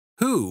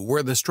Who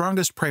were the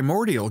strongest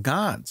primordial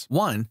gods?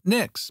 1.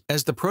 Nyx.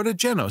 As the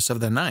protogenos of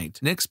the night,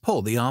 Nyx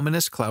pulled the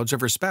ominous clouds of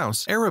her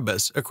spouse,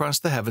 Erebus, across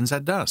the heavens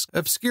at dusk,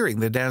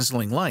 obscuring the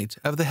dazzling light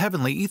of the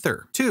heavenly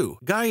ether. 2.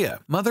 Gaia.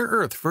 Mother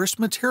Earth first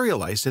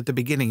materialized at the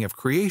beginning of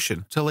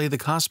creation to lay the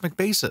cosmic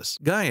basis.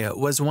 Gaia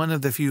was one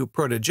of the few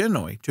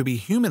protogenoi to be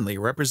humanly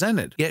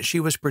represented, yet she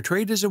was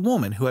portrayed as a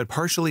woman who had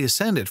partially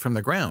ascended from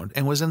the ground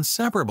and was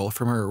inseparable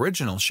from her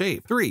original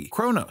shape. 3.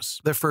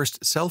 Cronos. The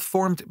first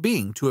self-formed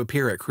being to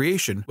appear at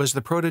creation was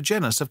the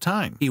protogenos of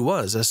time. He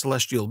was a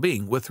celestial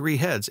being with 3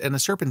 heads and a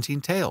serpentine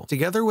tail.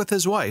 Together with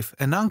his wife,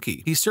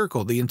 Ananke, he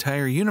circled the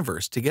entire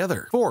universe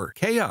together. 4.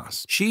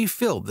 Chaos. She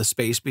filled the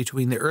space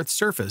between the Earth's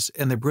surface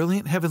and the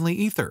brilliant heavenly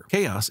ether.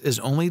 Chaos is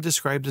only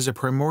described as a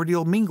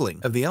primordial mingling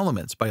of the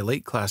elements by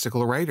late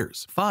classical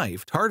writers.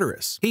 5.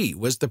 Tartarus. He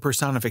was the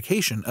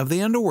personification of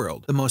the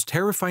underworld. The most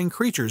terrifying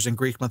creatures in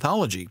Greek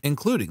mythology,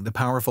 including the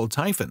powerful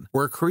Typhon,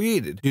 were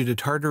created due to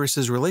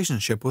Tartarus's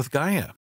relationship with Gaia.